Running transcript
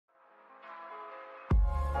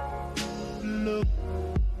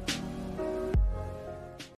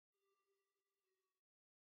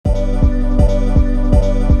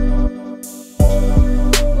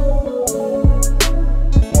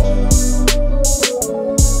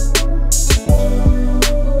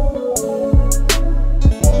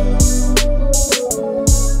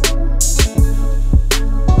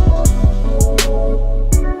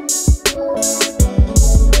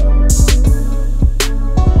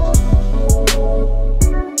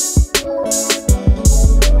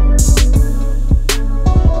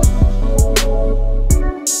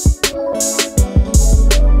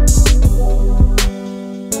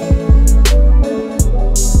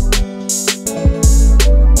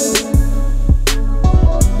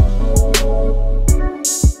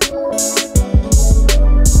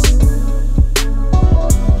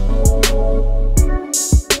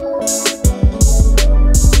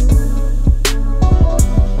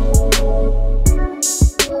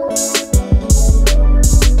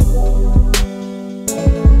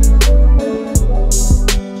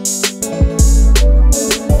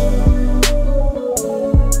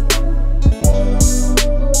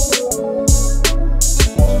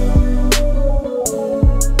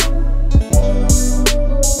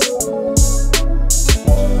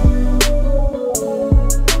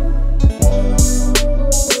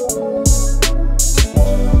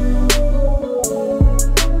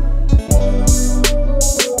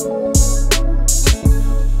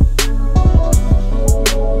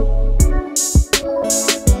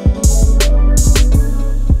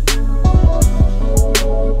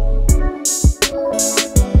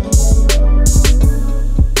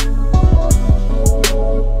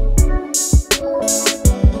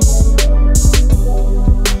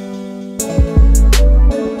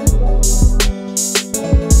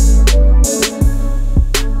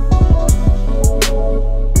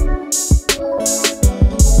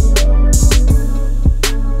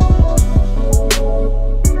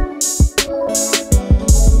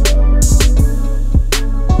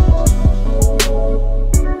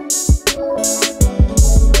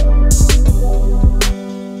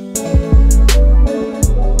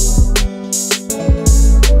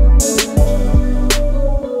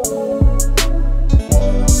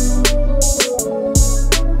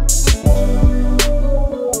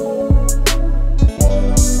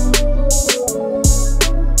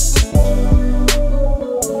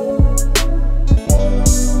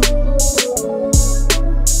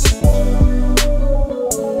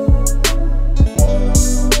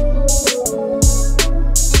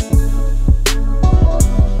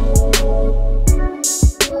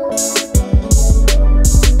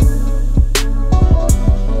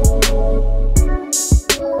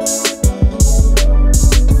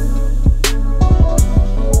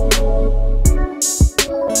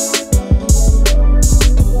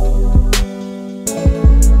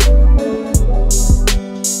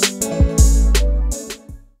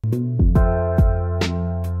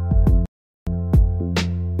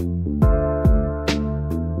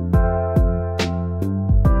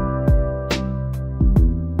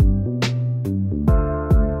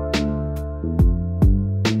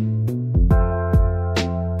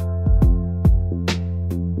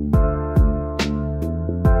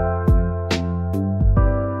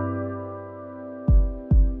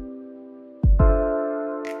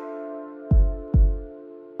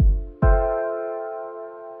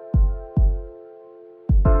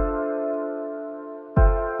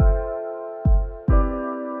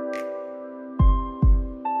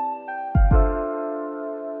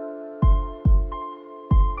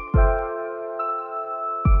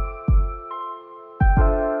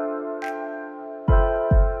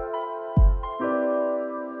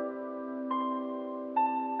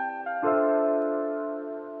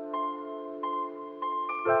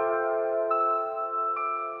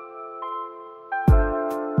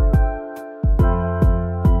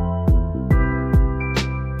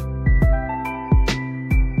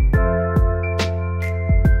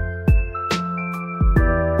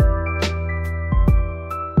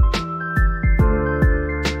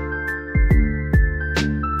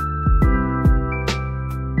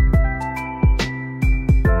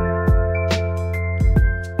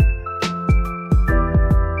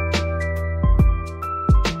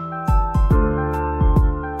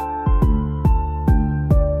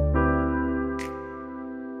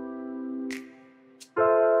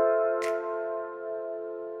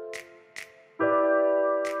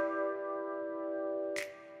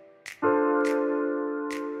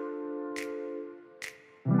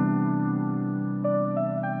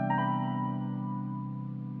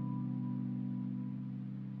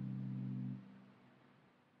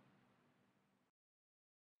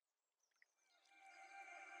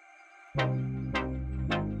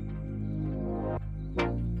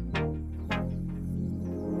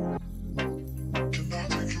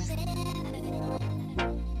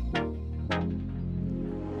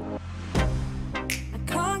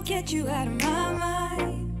get you out of my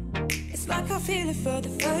mind. It's like I feel it for the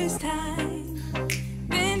first time.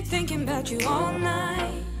 Been thinking about you all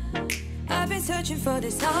night. I've been searching for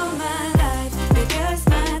this all my life. You're just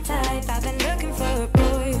my type. I've been looking for a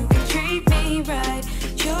boy who can treat me right.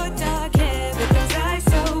 Your dark hair with those eyes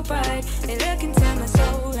so bright. They look into my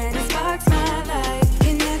soul and it sparks my life.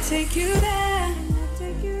 Can I take you there?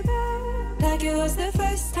 Like it was the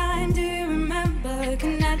first time, do you remember?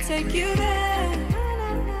 Can I take you there?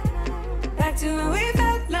 Back to when we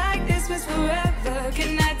felt like this was forever.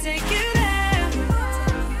 Can I take you there?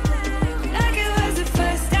 Like it was the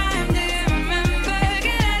first time, do you remember?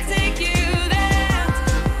 Can I take you there?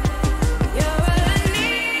 You're all I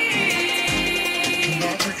need. Can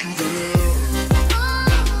I take you there?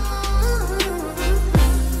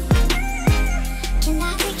 Can I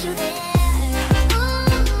take you there?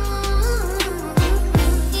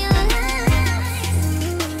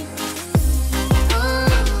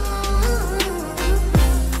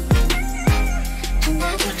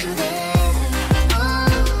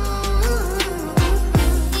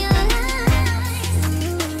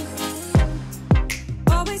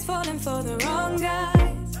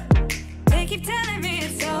 Keep telling me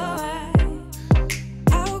it's alright.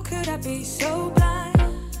 How could I be so blind?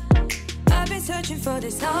 I've been searching for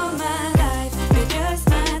this all my life. You're just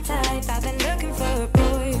my type. I've been looking for a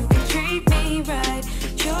boy who can treat me right.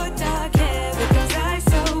 Your dark hair with those eyes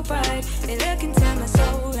so bright. They look into my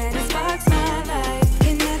soul and it sparks my life.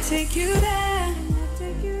 Can I take you there?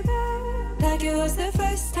 Like it was the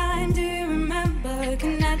first time, do you remember?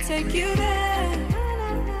 Can I take you there?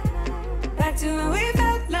 Back to when we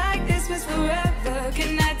felt like this was forever.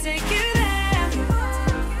 Can I take you there?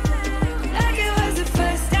 Like it was the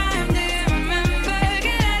first time, do you remember?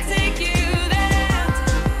 Can I take you there?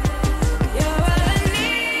 You're all I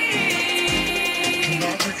need. Can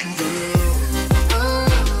I take you there?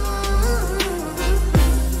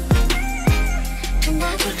 Can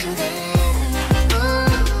I take you there?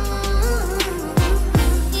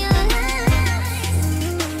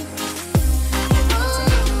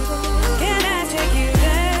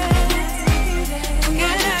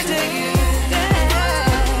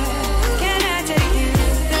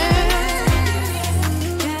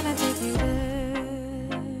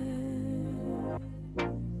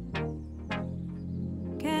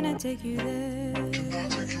 Take you there.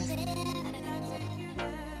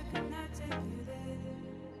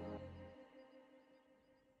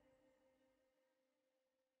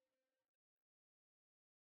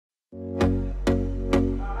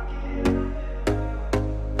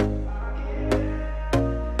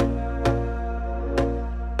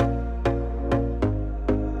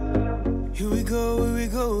 Here we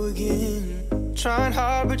go again. Trying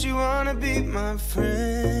hard, but you wanna be my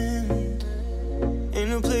friend. Ain't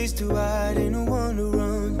no place to hide, ain't no one to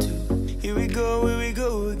run to. Here we go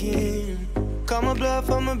again. Call my bluff,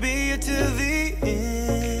 I'ma be here till the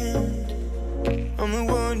end. I'm the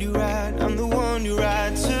one you ride, I'm the one you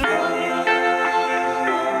ride to.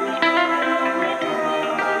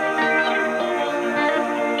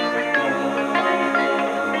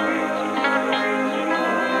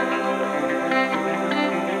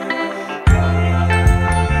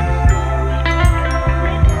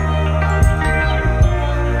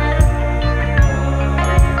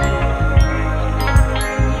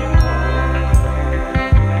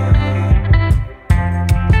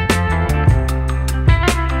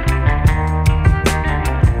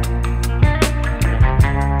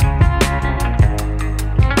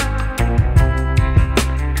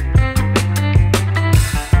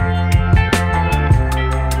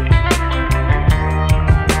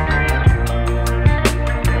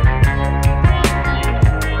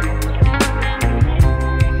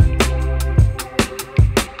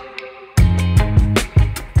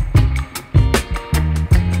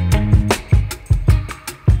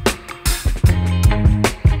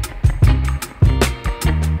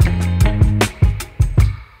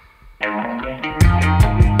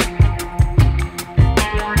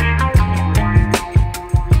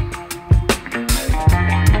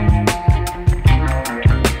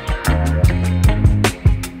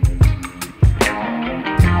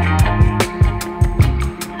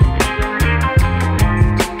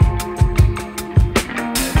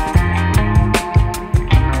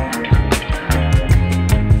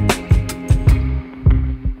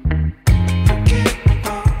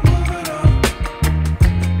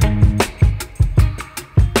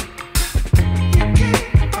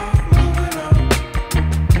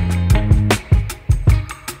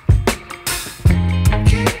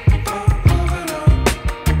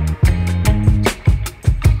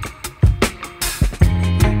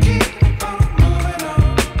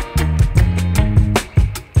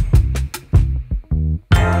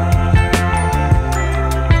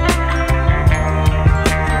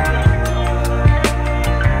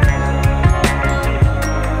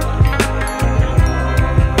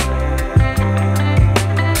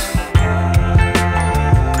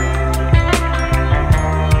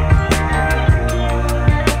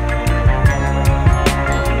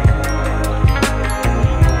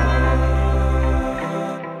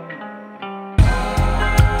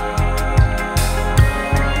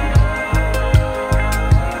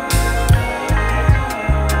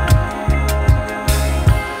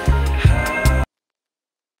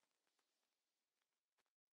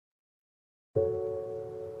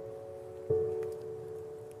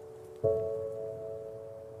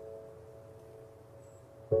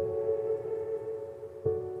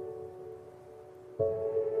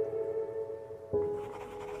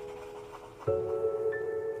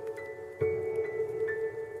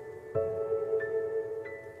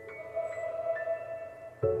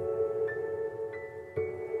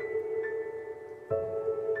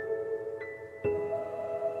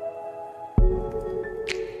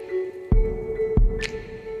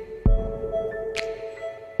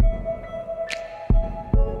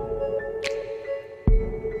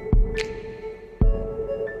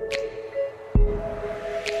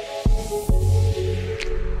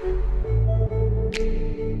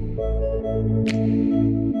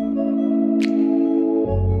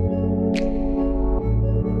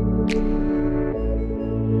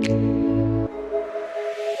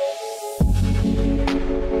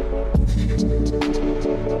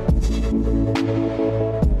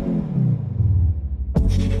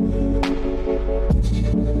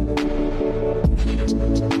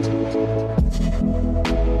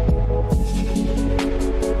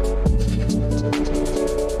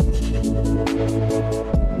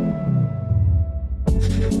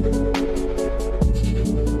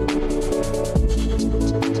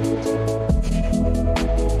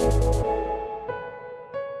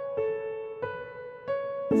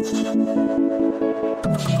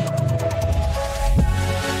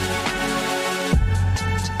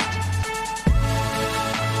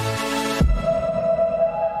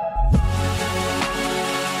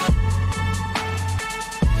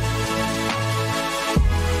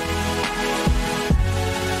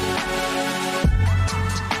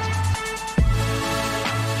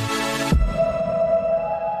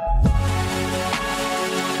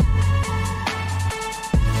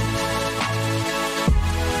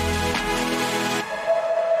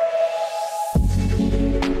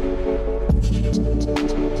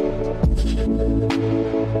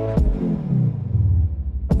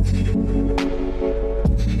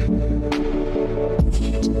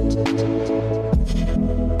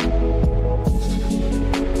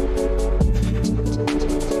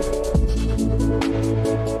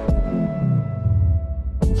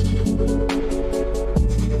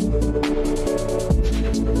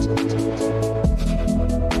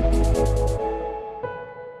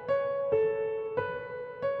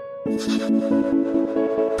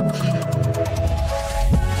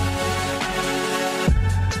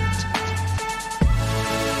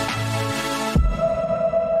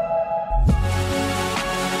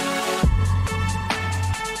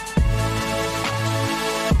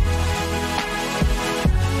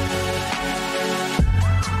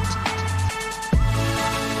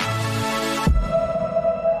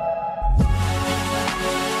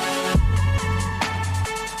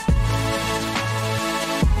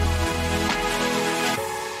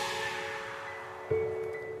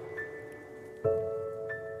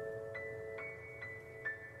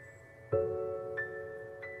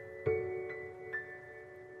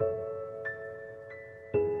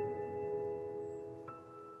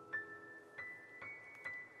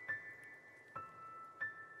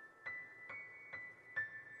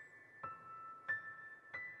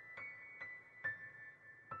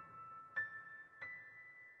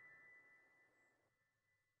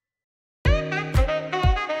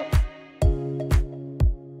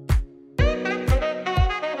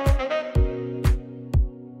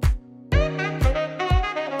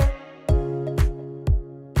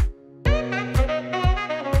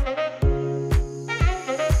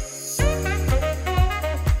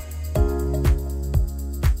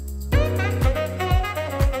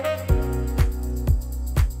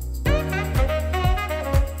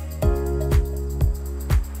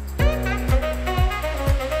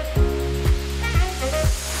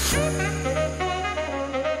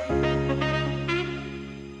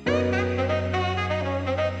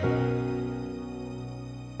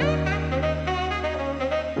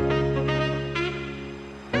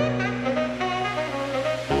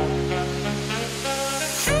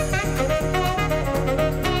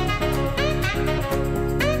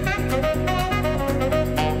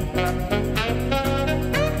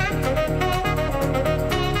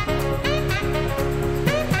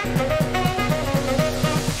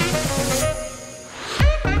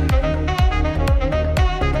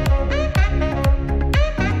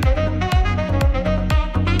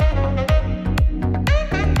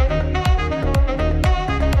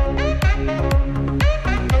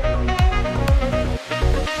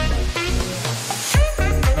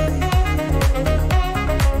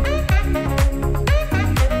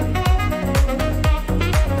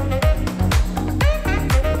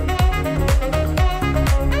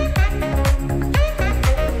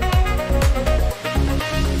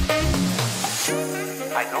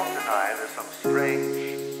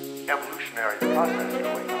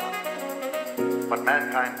 But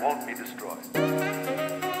mankind won't be destroyed. The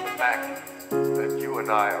fact that you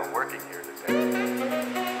and I are working here today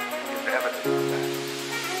is evidence of that.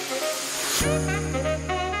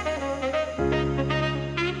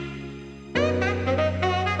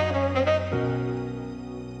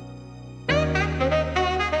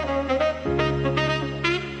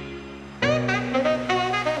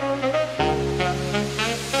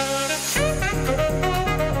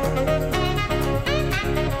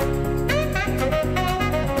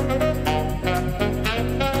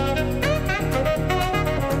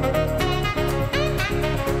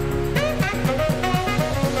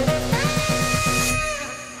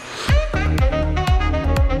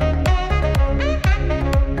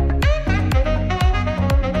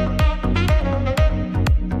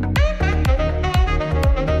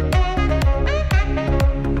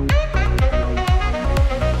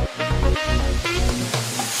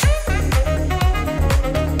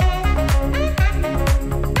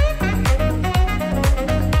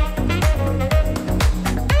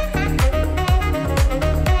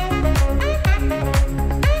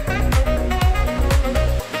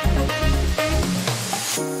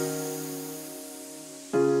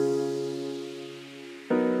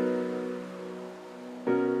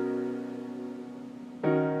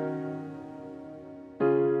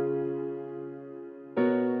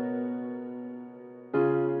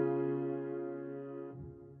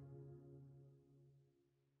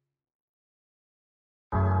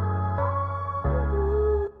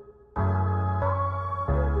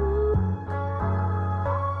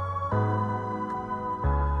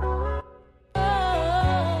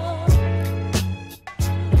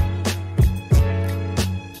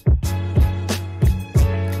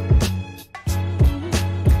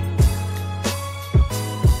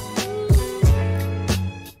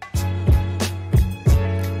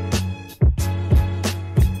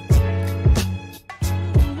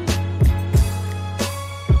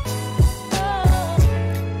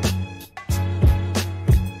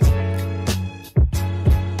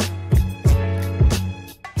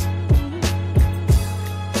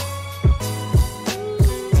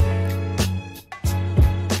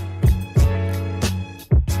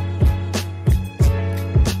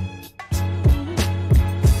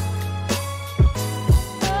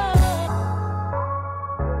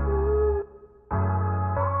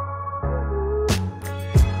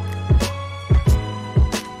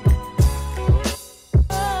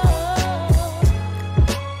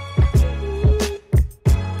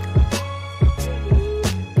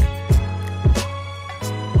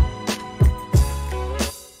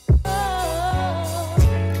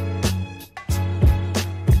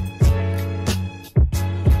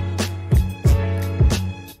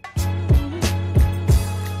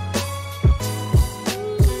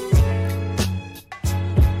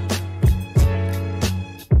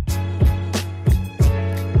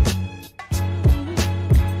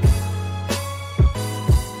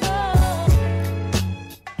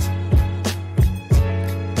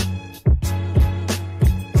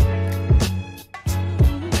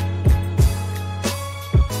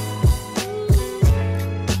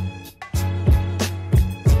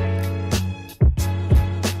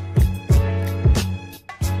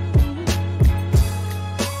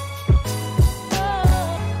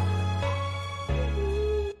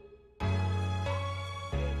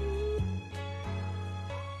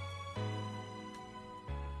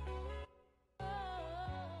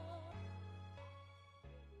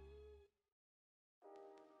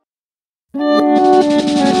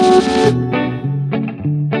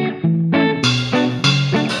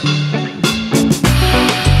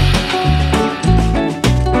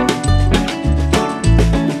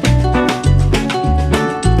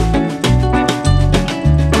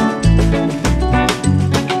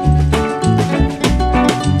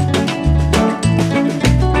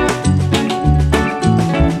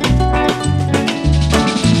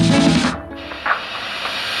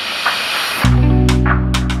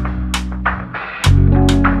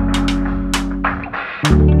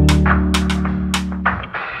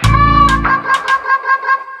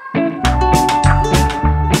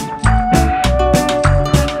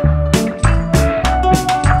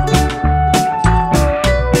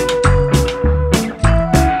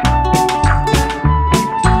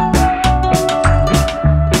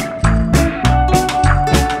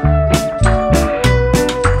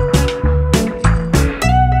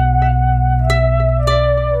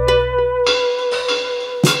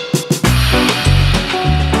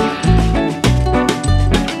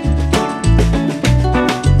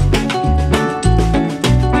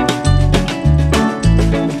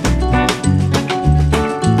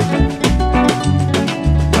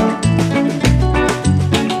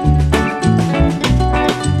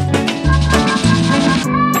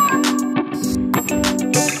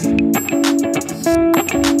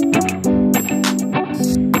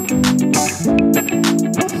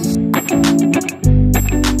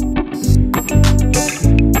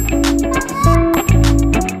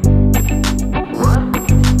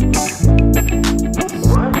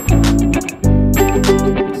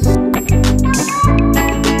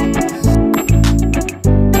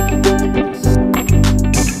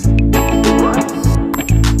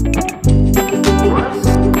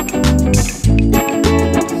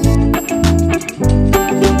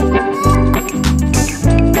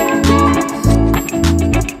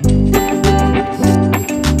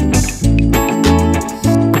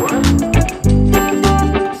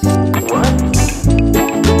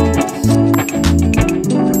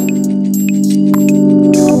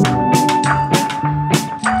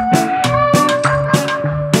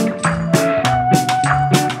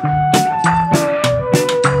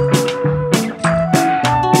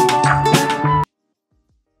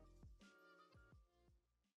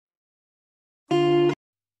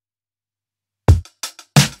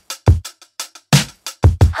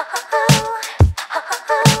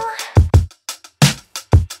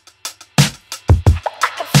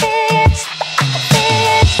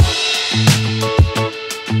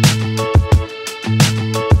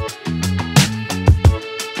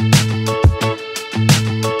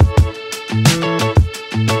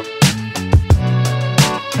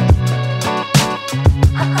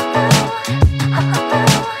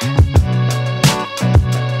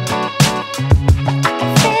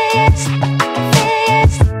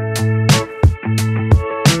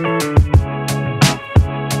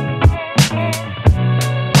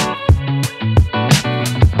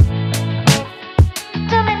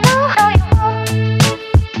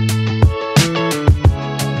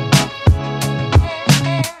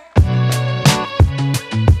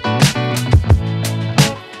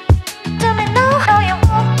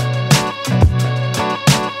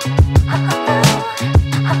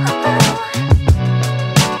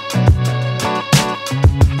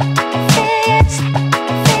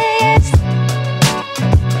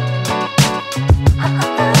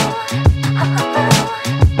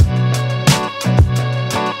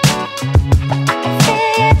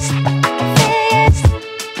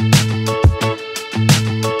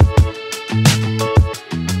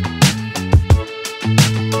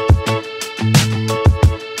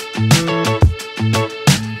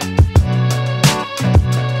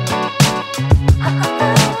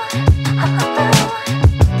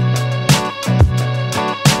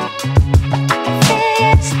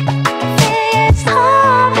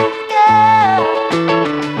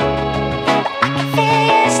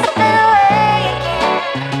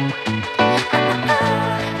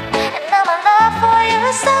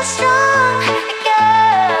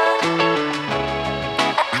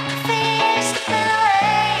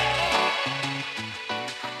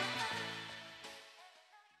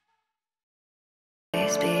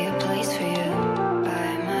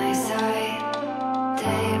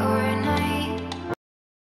 day or night.